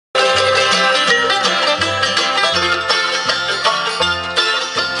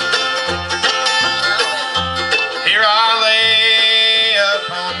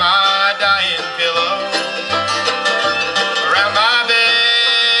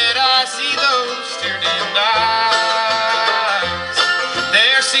dies.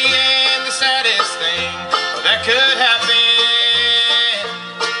 They're seeing the saddest thing that could happen.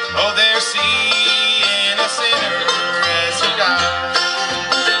 Oh, they're seeing a sinner as he dies.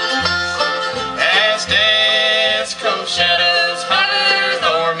 As death's cold shadows hover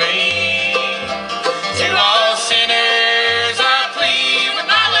o'er me, to all sinners I plead with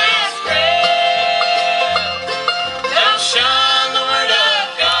my last breath. Don't shun the word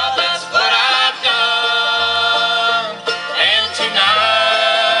of God, that's what I've done. And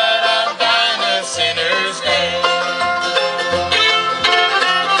tonight I'm dying a sinner's death.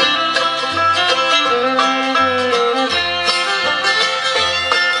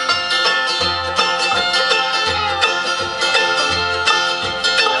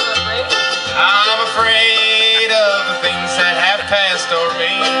 I'm afraid of the things that have passed over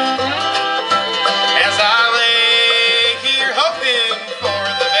me. As I lay here hoping for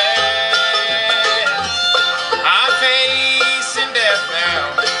the best, I'm facing death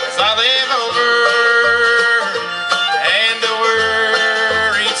now as I live over, and a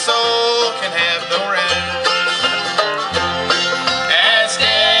worried soul can have no rest. As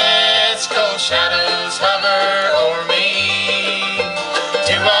death's cold shadows hover o'er me,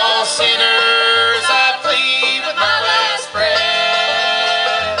 to all sinners I plead with my last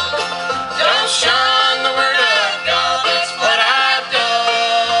breath. Don't shun the word of God, that's what I've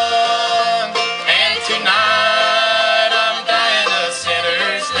done. And tonight I'm dying a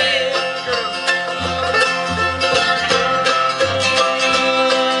sinner's death.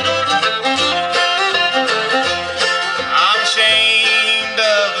 I'm ashamed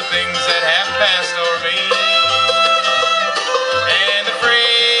of the things that have passed